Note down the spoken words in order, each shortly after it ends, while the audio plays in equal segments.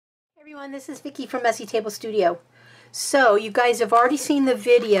Everyone, this is Vicki from Messy Table Studio. So you guys have already seen the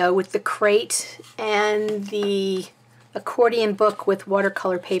video with the crate and the accordion book with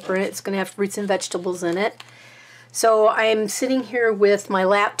watercolor paper in it. It's going to have fruits and vegetables in it. So I'm sitting here with my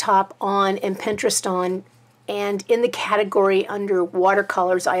laptop on and Pinterest on, and in the category under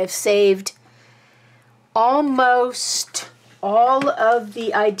watercolors I have saved almost all of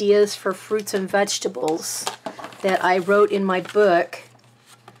the ideas for fruits and vegetables that I wrote in my book.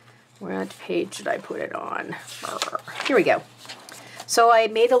 What page did I put it on? Here we go. So I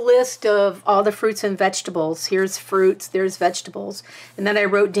made a list of all the fruits and vegetables. Here's fruits, there's vegetables. And then I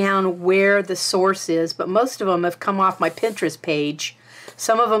wrote down where the source is, but most of them have come off my Pinterest page.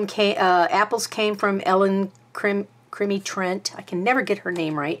 Some of them came, apples came from Ellen Crimi Trent. I can never get her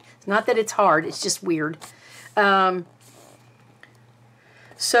name right. It's not that it's hard, it's just weird. Anyway,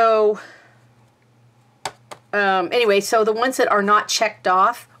 so the ones that are not checked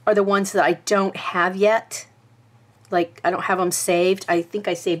off are the ones that I don't have yet. Like, I don't have them saved. I think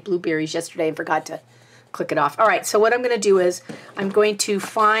I saved blueberries yesterday and forgot to click it off. All right, so what I'm going to do is I'm going to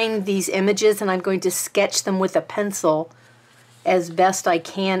find these images and I'm going to sketch them with a pencil as best I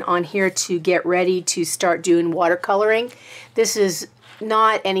can on here to get ready to start doing watercoloring. This is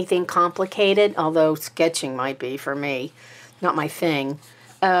not anything complicated, although sketching might be for me. Not my thing.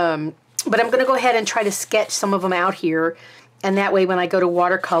 But I'm going to go ahead and try to sketch some of them out here. And that way when I go to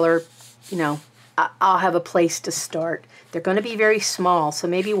watercolor, you know, I'll have a place to start. They're going to be very small, so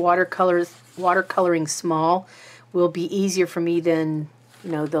maybe watercoloring small will be easier for me than,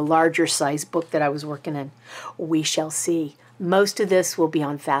 you know, the larger size book that I was working in. We shall see. Most of this will be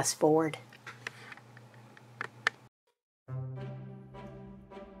on fast forward.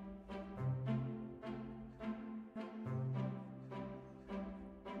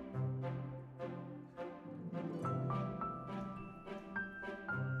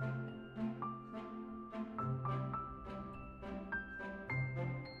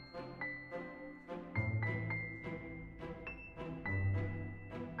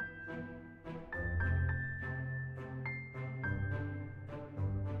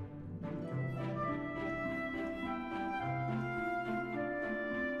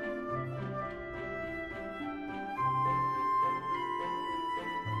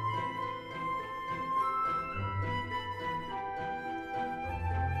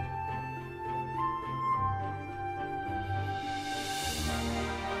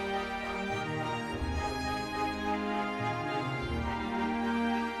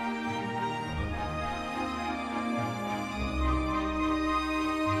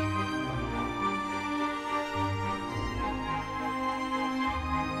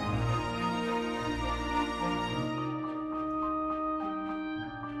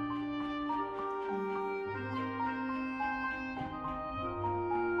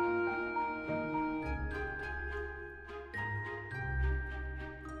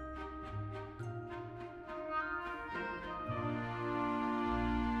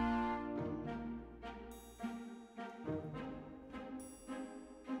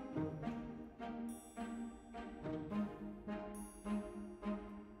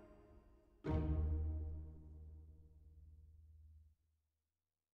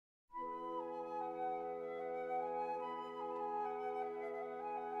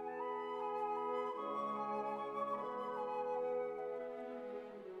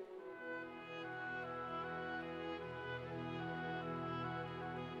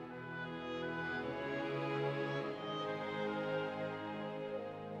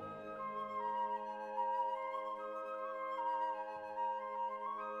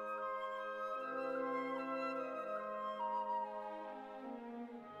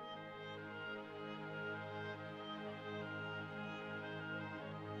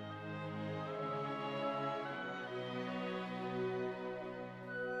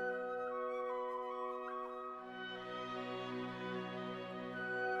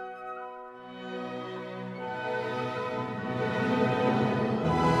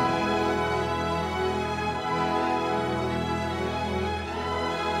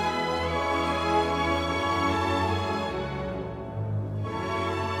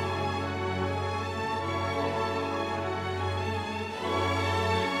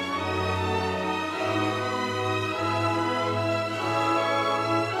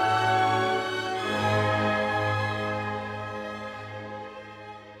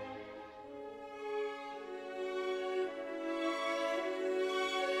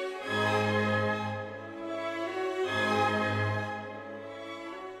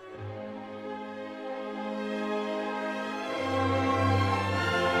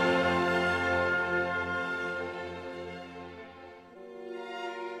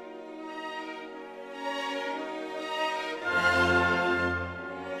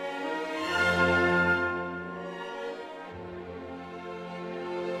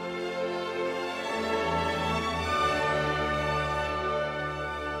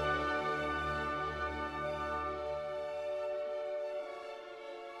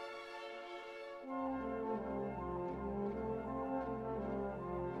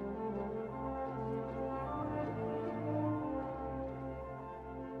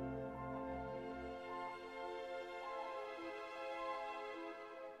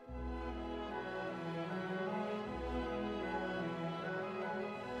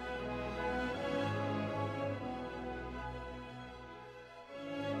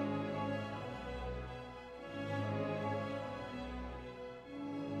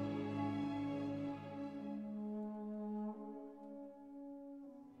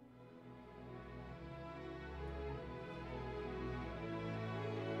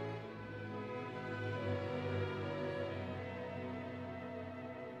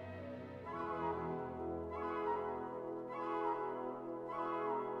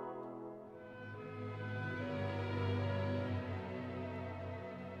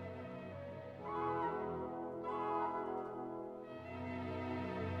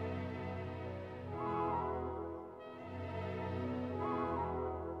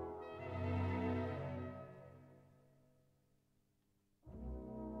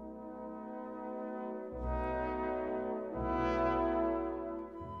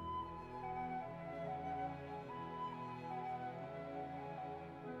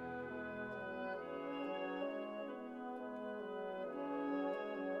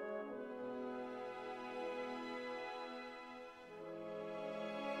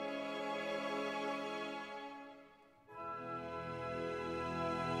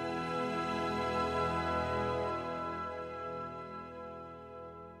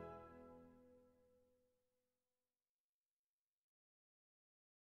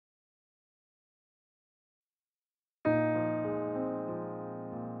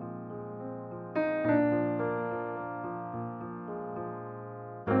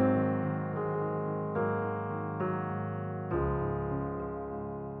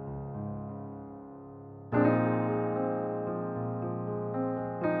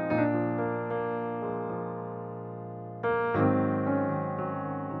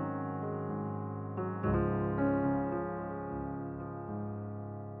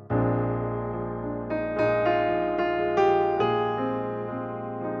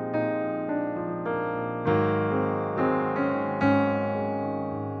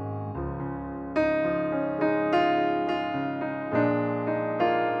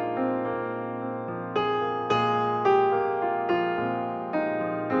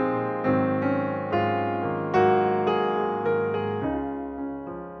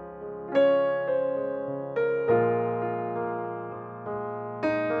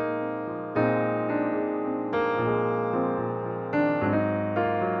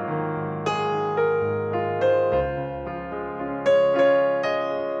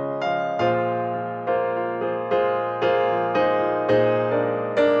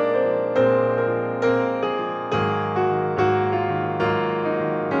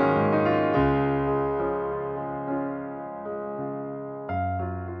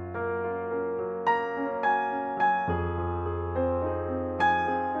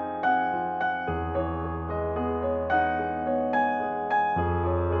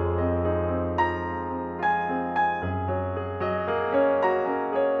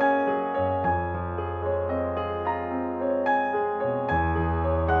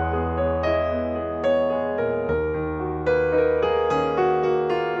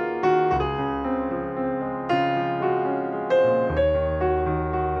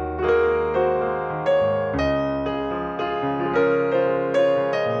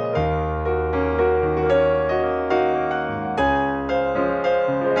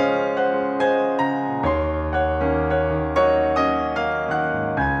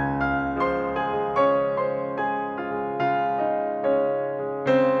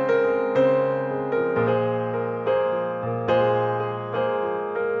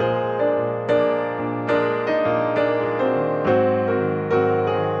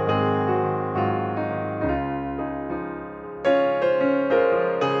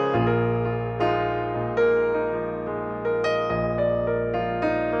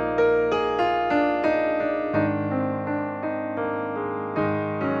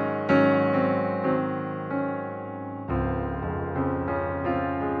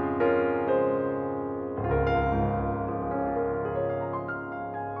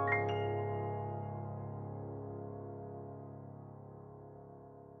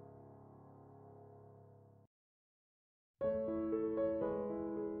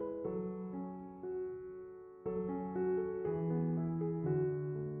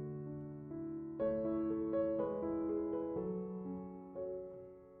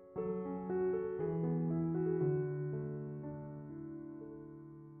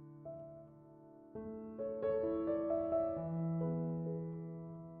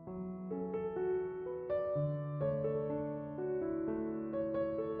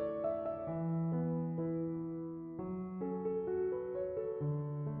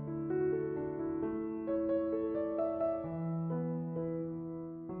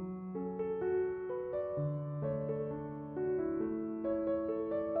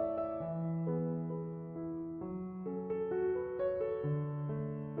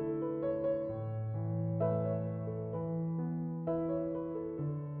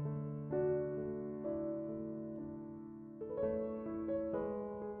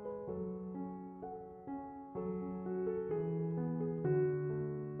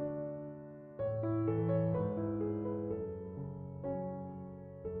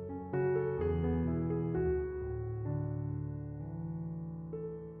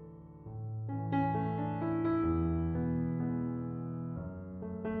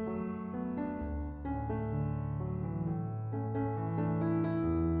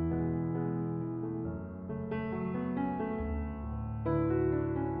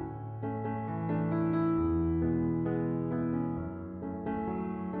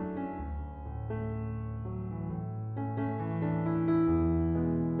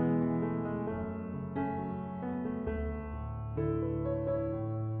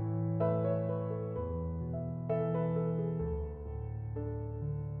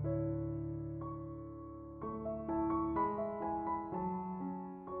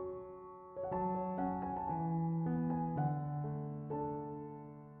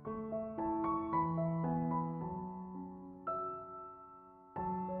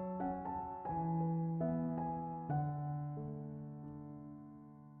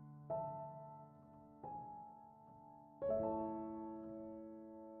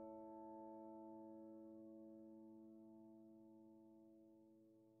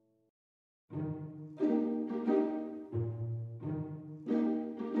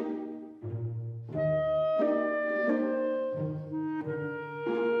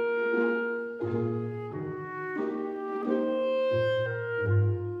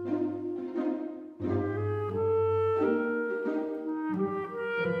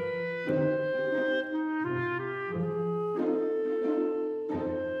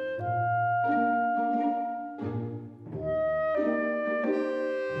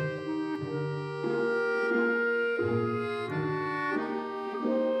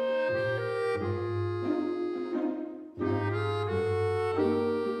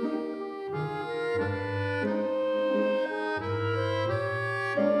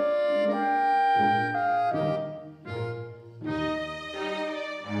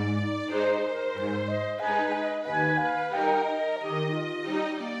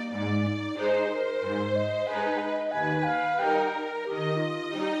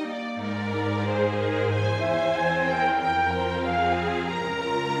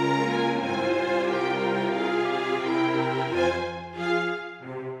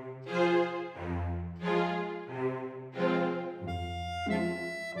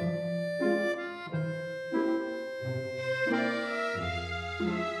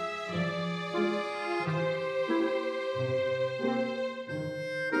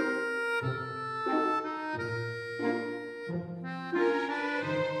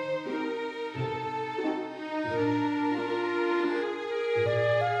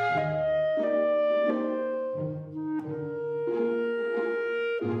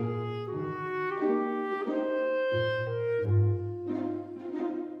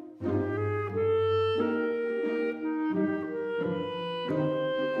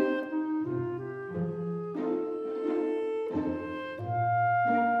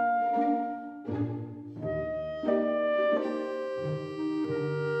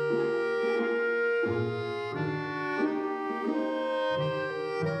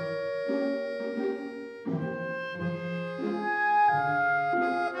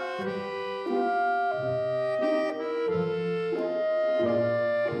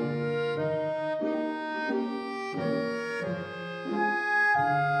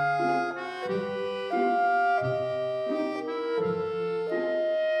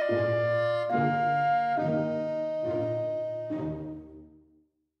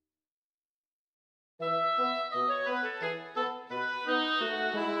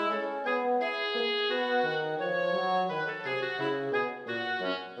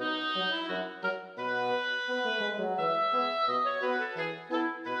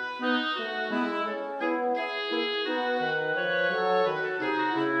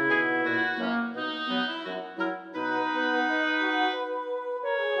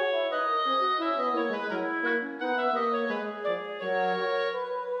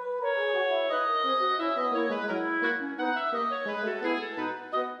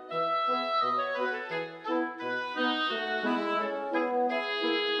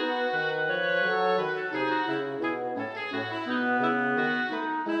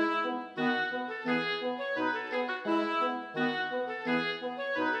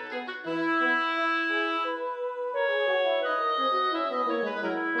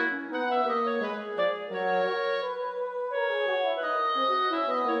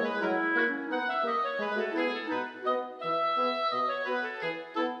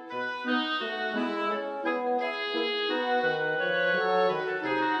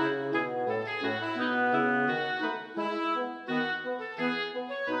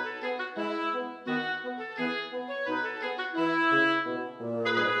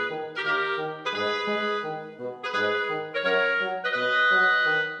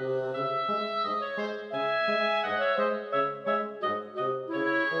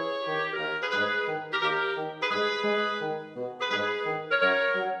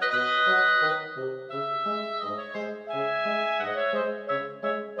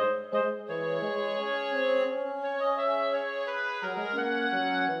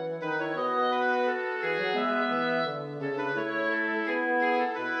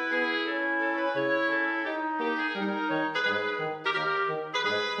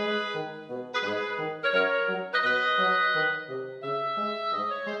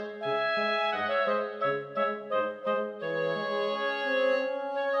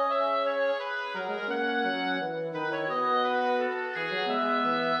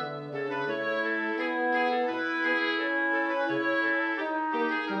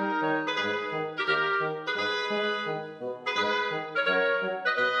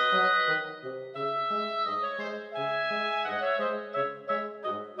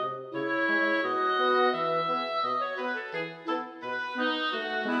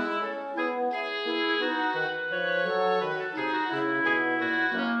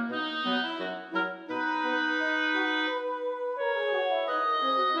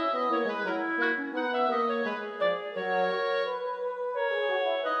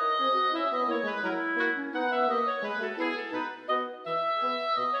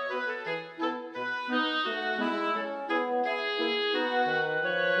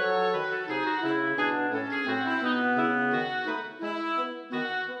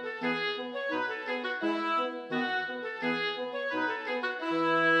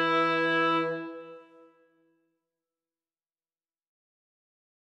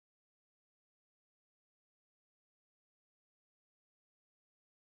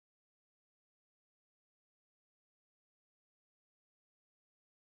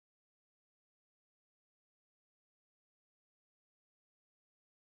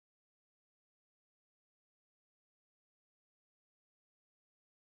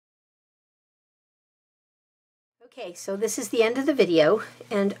 Okay, so this is the end of the video,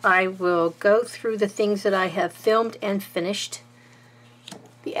 and I will go through the things that I have filmed and finished.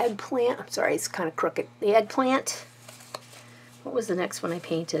 The eggplant, I'm sorry, it's kind of crooked. The eggplant. What was the next one I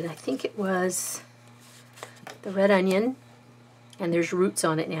painted? I think it was the red onion, and there's roots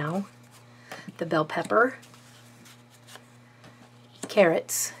on it now. The bell pepper.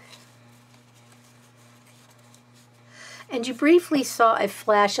 Carrots. And you briefly saw a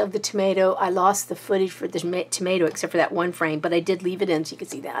flash of the tomato. I lost the footage for the tomato except for that one frame, but I did leave it in so you can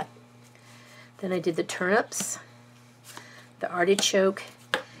see that. Then I did the turnips, the artichoke,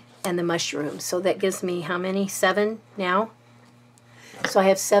 and the mushrooms. So that gives me how many? 7 now? So I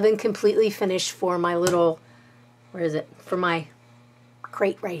have 7 completely finished for my little, where is it? For my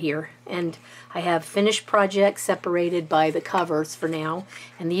crate right here. And I have finished projects separated by the covers for now,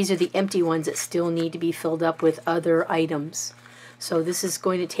 and these are the empty ones that still need to be filled up with other items. So this is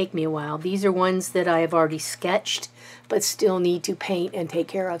going to take me a while. These are ones that I have already sketched but still need to paint and take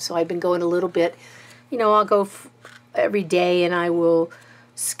care of. So I've been going a little bit, you know, I'll go every day and I will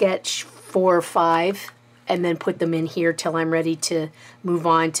sketch 4 or 5 and then put them in here till I'm ready to move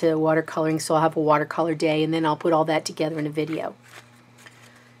on to watercoloring. So I'll have a watercolor day and then I'll put all that together in a video.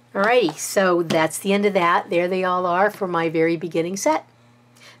 Alrighty, so that's the end of that. There they all are for my very beginning set.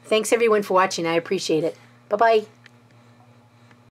 Thanks everyone for watching. I appreciate it. Bye-bye.